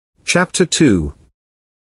Chapter 2.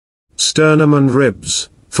 Sternum and ribs,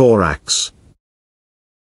 thorax.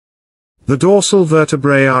 The dorsal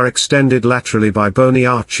vertebrae are extended laterally by bony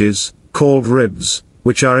arches, called ribs,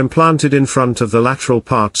 which are implanted in front of the lateral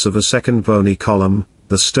parts of a second bony column,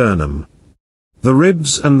 the sternum. The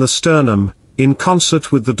ribs and the sternum, in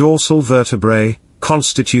concert with the dorsal vertebrae,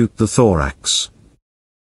 constitute the thorax.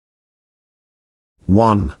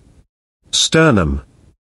 1. Sternum.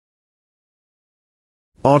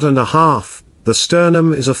 Odd and a half, the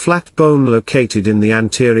sternum is a flat bone located in the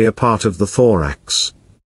anterior part of the thorax.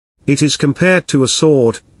 It is compared to a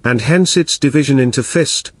sword, and hence its division into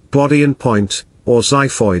fist, body and point, or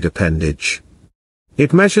xiphoid appendage.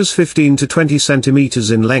 It measures 15 to 20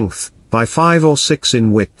 centimeters in length, by 5 or 6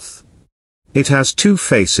 in width. It has two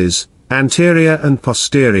faces, anterior and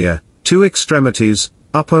posterior, two extremities,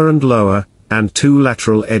 upper and lower, and two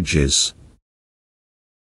lateral edges.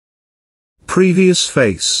 Previous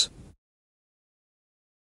face.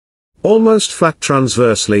 Almost flat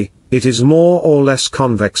transversely, it is more or less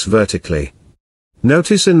convex vertically.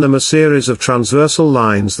 Notice in them a series of transversal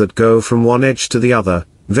lines that go from one edge to the other,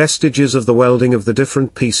 vestiges of the welding of the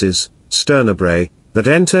different pieces, sternebrae, that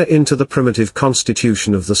enter into the primitive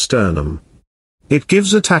constitution of the sternum. It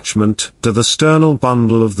gives attachment to the sternal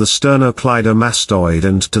bundle of the sternocleidomastoid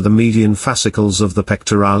and to the median fascicles of the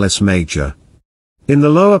pectoralis major. In the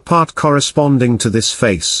lower part corresponding to this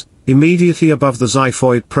face, immediately above the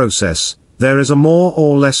xiphoid process, there is a more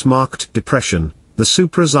or less marked depression, the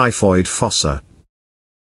supraxiphoid fossa.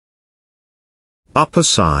 Upper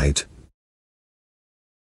side.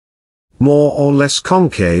 More or less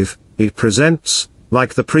concave, it presents,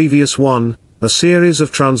 like the previous one, a series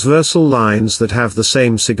of transversal lines that have the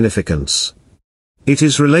same significance. It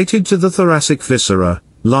is related to the thoracic viscera,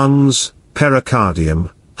 lungs,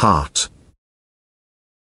 pericardium, heart.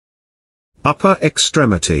 Upper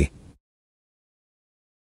extremity.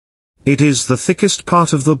 It is the thickest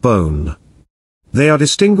part of the bone. They are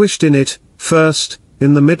distinguished in it, first,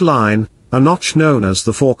 in the midline, a notch known as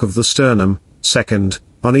the fork of the sternum, second,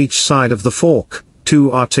 on each side of the fork,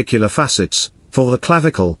 two articular facets, for the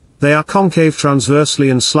clavicle, they are concave transversely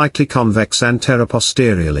and slightly convex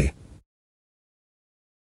anteroposteriorly.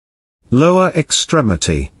 Lower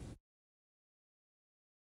extremity.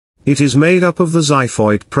 It is made up of the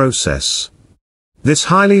xiphoid process. This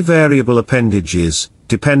highly variable appendage is,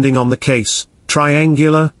 depending on the case,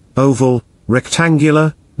 triangular, oval,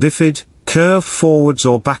 rectangular, bifid, curved forwards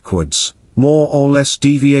or backwards, more or less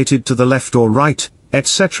deviated to the left or right,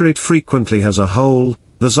 etc. It frequently has a hole,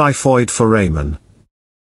 the xiphoid foramen.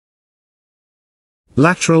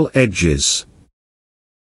 Lateral edges.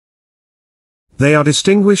 They are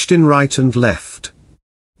distinguished in right and left.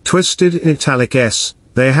 Twisted in italic S,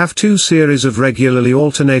 they have two series of regularly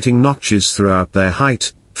alternating notches throughout their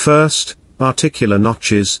height, first, articular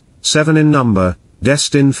notches, 7 in number,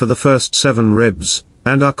 destined for the first 7 ribs,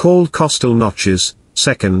 and are called costal notches,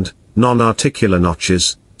 second, non-articular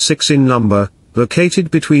notches, 6 in number,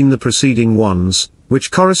 located between the preceding ones,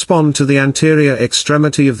 which correspond to the anterior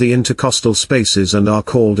extremity of the intercostal spaces and are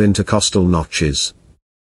called intercostal notches.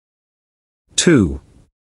 2.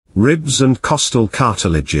 Ribs and costal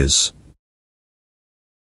cartilages.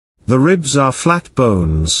 The ribs are flat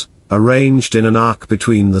bones, arranged in an arc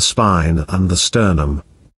between the spine and the sternum.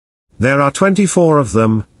 There are 24 of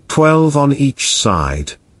them, 12 on each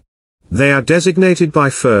side. They are designated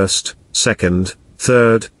by first, second,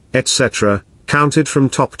 third, etc., counted from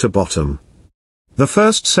top to bottom. The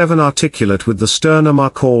first 7 articulate with the sternum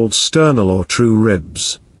are called sternal or true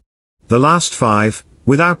ribs. The last 5,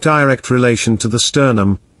 without direct relation to the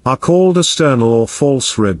sternum, are called asternal or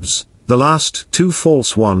false ribs. The last 2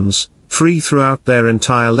 false ones, free throughout their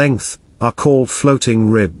entire length, are called floating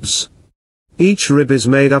ribs. Each rib is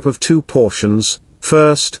made up of 2 portions,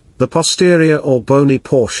 first, the posterior or bony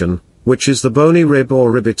portion, which is the bony rib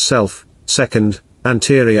or rib itself, second,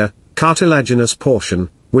 anterior, cartilaginous portion,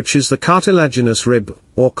 which is the cartilaginous rib,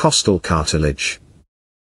 or costal cartilage.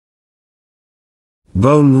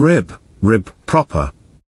 Bone rib, rib proper.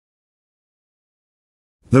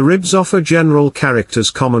 The ribs offer general characters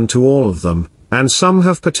common to all of them, and some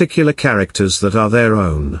have particular characters that are their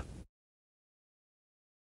own.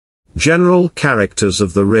 General characters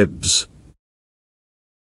of the ribs.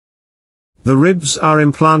 The ribs are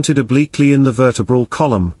implanted obliquely in the vertebral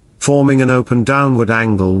column, forming an open downward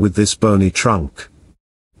angle with this bony trunk.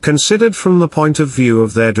 Considered from the point of view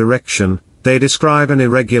of their direction, they describe an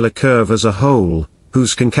irregular curve as a whole,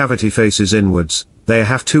 whose concavity faces inwards. They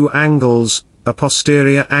have 2 angles, a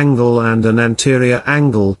posterior angle and an anterior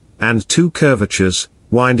angle, and 2 curvatures,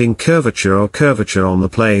 winding curvature or curvature on the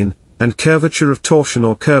plane, and curvature of torsion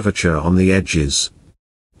or curvature on the edges.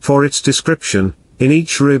 For its description, in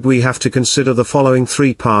each rib we have to consider the following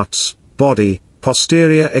three parts: body,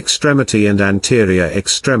 posterior extremity and anterior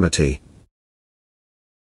extremity.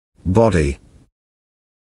 Body.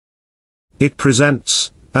 It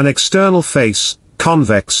presents an external face,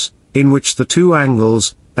 convex, in which the two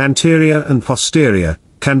angles, anterior and posterior,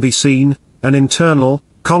 can be seen, an internal,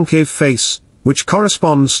 concave face, which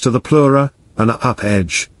corresponds to the pleura, an up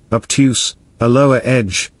edge, obtuse, a lower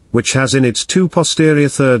edge, which has in its two posterior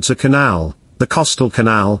thirds a canal, the costal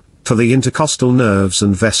canal, for the intercostal nerves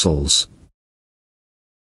and vessels.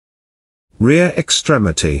 Rear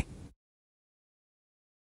extremity.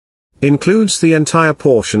 Includes the entire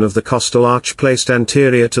portion of the costal arch placed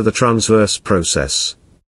anterior to the transverse process.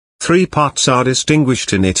 Three parts are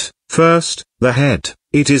distinguished in it. First, the head.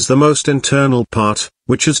 It is the most internal part,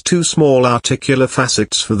 which has two small articular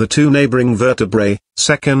facets for the two neighboring vertebrae.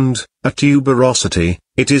 Second, a tuberosity.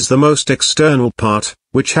 It is the most external part,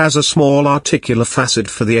 which has a small articular facet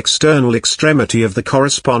for the external extremity of the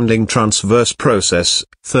corresponding transverse process.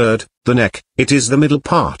 Third, the neck. It is the middle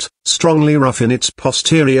part, strongly rough in its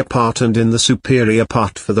posterior part and in the superior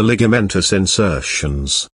part for the ligamentous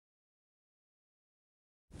insertions.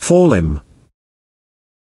 Forelimb.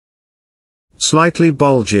 Slightly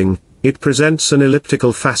bulging, it presents an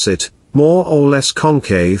elliptical facet, more or less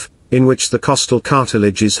concave, in which the costal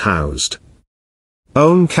cartilage is housed.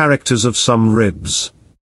 Own characters of some ribs.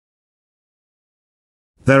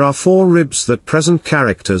 There are 4 ribs that present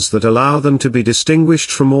characters that allow them to be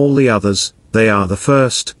distinguished from all the others. They are the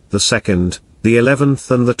 1st, the 2nd, the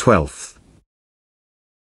 11th and the 12th.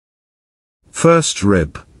 First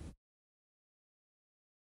rib.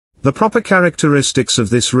 The proper characteristics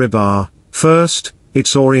of this rib are: first,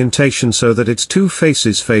 its orientation so that its two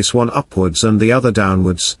faces face one upwards and the other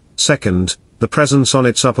downwards. Second, the presence on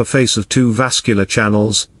its upper face of 2 vascular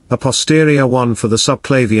channels, a posterior one for the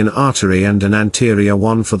subclavian artery and an anterior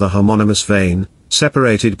one for the homonymous vein,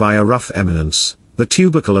 separated by a rough eminence, the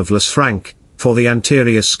tubercle of Lisfranc, for the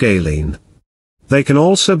anterior scalene. They can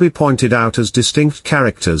also be pointed out as distinct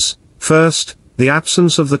characters: first, the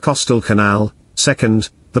absence of the costal canal;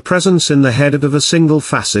 second, the presence in the head of a single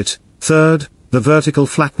facet; third, the vertical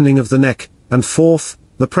flattening of the neck; and fourth,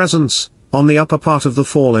 the presence, on the upper part of the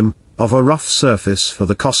forelimb, of a rough surface for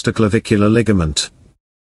the costoclavicular ligament.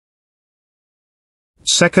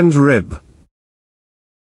 Second rib.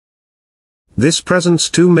 This presents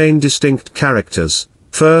 2 main distinct characters: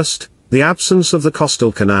 first, the absence of the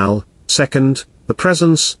costal canal; second, the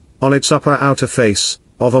presence, on its upper outer face,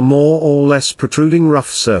 of a more or less protruding rough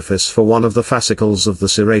surface for one of the fascicles of the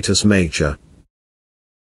serratus major.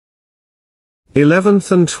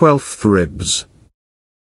 11th and 12th ribs.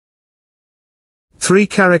 3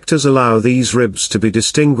 characters allow these ribs to be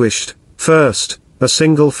distinguished: first, a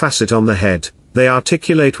single facet on the head, they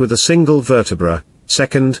articulate with a single vertebra;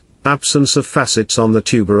 second, absence of facets on the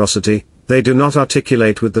tuberosity, they do not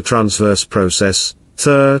articulate with the transverse process;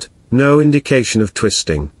 third, no indication of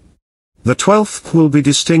twisting. The 12th will be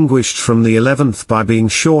distinguished from the 11th by being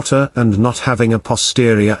shorter and not having a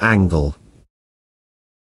posterior angle.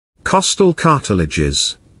 Costal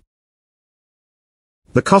cartilages.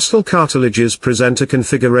 The costal cartilages present a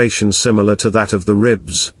configuration similar to that of the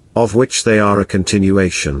ribs, of which they are a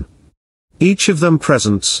continuation. Each of them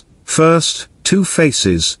presents, first, 2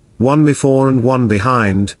 faces, one before and one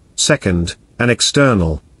behind; second, an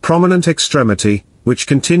external, prominent extremity, which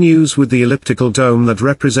continues with the elliptical dome that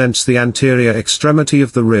represents the anterior extremity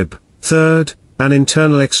of the rib; third, an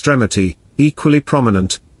internal extremity, equally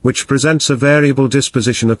prominent, which presents a variable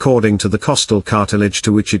disposition according to the costal cartilage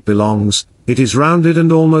to which it belongs. It is rounded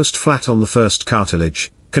and almost flat on the first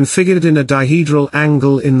cartilage, configured in a dihedral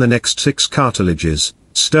angle in the next 6 cartilages,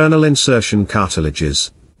 sternal insertion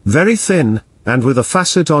cartilages, very thin, and with a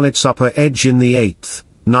facet on its upper edge in the 8th,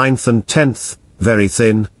 9th and 10th, very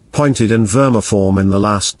thin, pointed and vermiform in the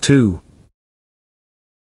last 2.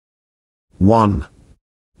 1.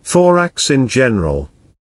 Thorax in general.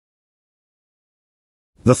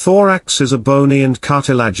 The thorax is a bony and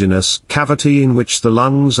cartilaginous cavity in which the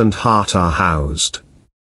lungs and heart are housed.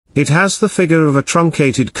 It has the figure of a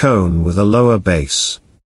truncated cone with a lower base.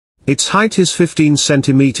 Its height is 15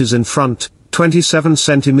 cm in front, 27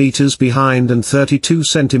 cm behind and 32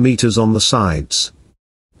 cm on the sides.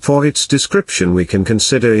 For its description we can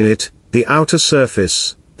consider in it, the outer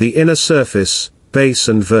surface, the inner surface, base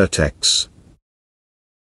and vertex.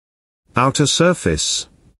 Outer surface.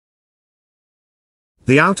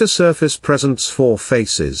 The outer surface presents 4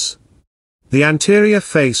 faces. The anterior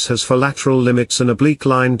face has 4 lateral limits, an oblique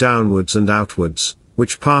line downwards and outwards,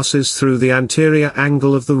 which passes through the anterior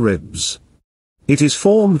angle of the ribs. It is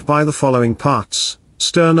formed by the following parts: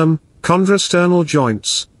 sternum, chondrosternal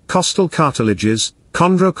joints, costal cartilages,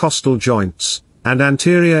 chondrocostal joints, and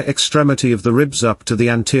anterior extremity of the ribs up to the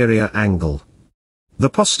anterior angle. The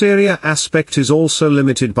posterior aspect is also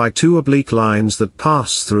limited by two oblique lines that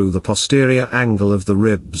pass through the posterior angle of the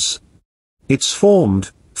ribs. It's formed,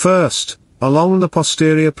 first, along the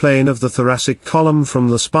posterior plane of the thoracic column from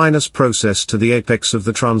the spinous process to the apex of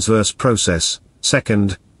the transverse process,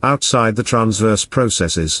 second, outside the transverse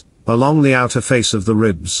processes, along the outer face of the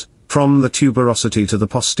ribs, from the tuberosity to the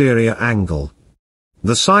posterior angle.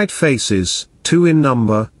 The side faces, 2 in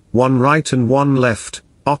number, one right and one left,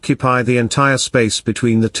 occupy the entire space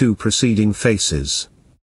between the two preceding faces.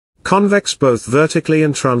 Convex both vertically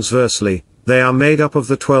and transversely, they are made up of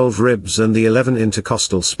the 12 ribs and the 11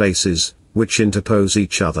 intercostal spaces, which interpose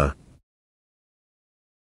each other.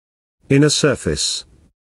 Inner surface.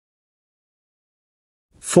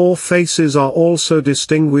 4 faces are also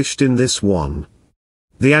distinguished in this one.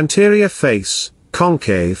 The anterior face,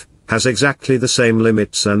 concave, has exactly the same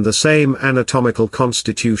limits and the same anatomical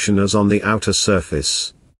constitution as on the outer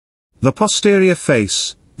surface. The posterior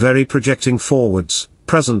face, very projecting forwards,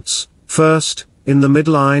 presents, first, in the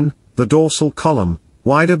midline, the dorsal column,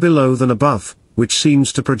 wider below than above, which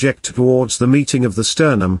seems to project towards the meeting of the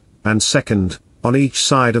sternum, and second, on each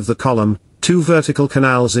side of the column, 2 vertical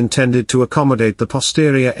canals intended to accommodate the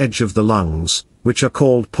posterior edge of the lungs, which are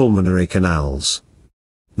called pulmonary canals.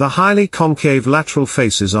 The highly concave lateral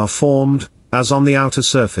faces are formed, as on the outer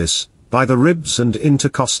surface, by the ribs and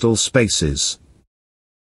intercostal spaces.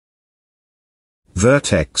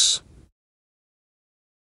 Vertex.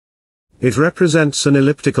 It represents an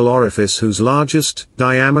elliptical orifice whose largest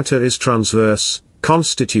diameter is transverse,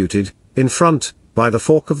 constituted, in front, by the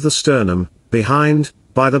fork of the sternum, behind,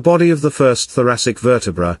 by the body of the first thoracic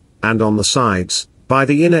vertebra, and on the sides, by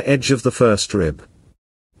the inner edge of the first rib.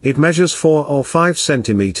 It measures 4 or 5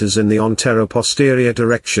 centimeters in the antero-posterior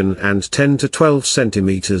direction and 10 to 12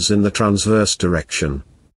 centimeters in the transverse direction.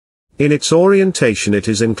 In its orientation it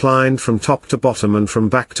is inclined from top to bottom and from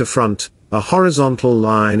back to front. A horizontal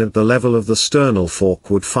line at the level of the sternal fork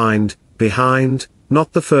would find, behind,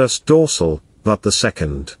 not the first dorsal, but the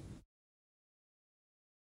second.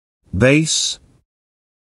 Base.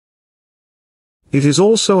 It is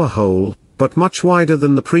also a hole, but much wider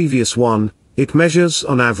than the previous one. It measures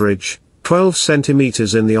on average 12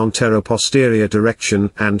 centimeters in the antero-posterior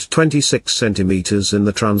direction and 26 centimeters in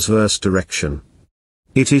the transverse direction.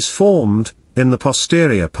 It is formed, in the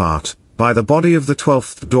posterior part, by the body of the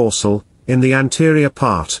 12th dorsal, in the anterior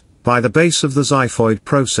part, by the base of the xiphoid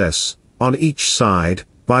process, on each side,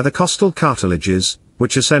 by the costal cartilages,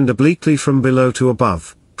 which ascend obliquely from below to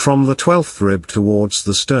above, from the 12th rib towards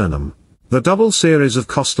the sternum. The double series of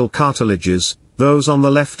costal cartilages, those on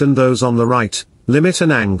the left and those on the right, limit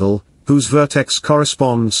an angle, whose vertex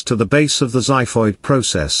corresponds to the base of the xiphoid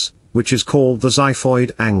process, which is called the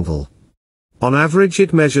xiphoid angle. On average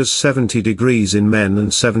it measures 70 degrees in men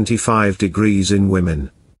and 75 degrees in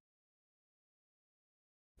women.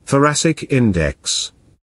 Thoracic index.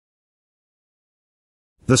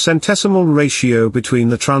 The centesimal ratio between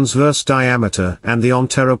the transverse diameter and the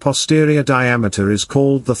antero-posterior diameter is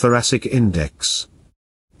called the thoracic index.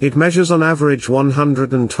 It measures on average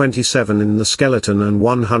 127 in the skeleton and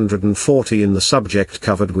 140 in the subject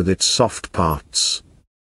covered with its soft parts.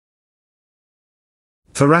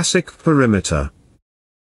 Thoracic perimeter.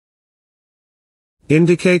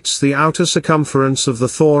 Indicates the outer circumference of the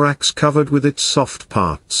thorax covered with its soft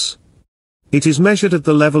parts. It is measured at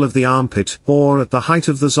the level of the armpit or at the height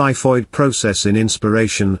of the xiphoid process in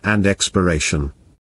inspiration and expiration.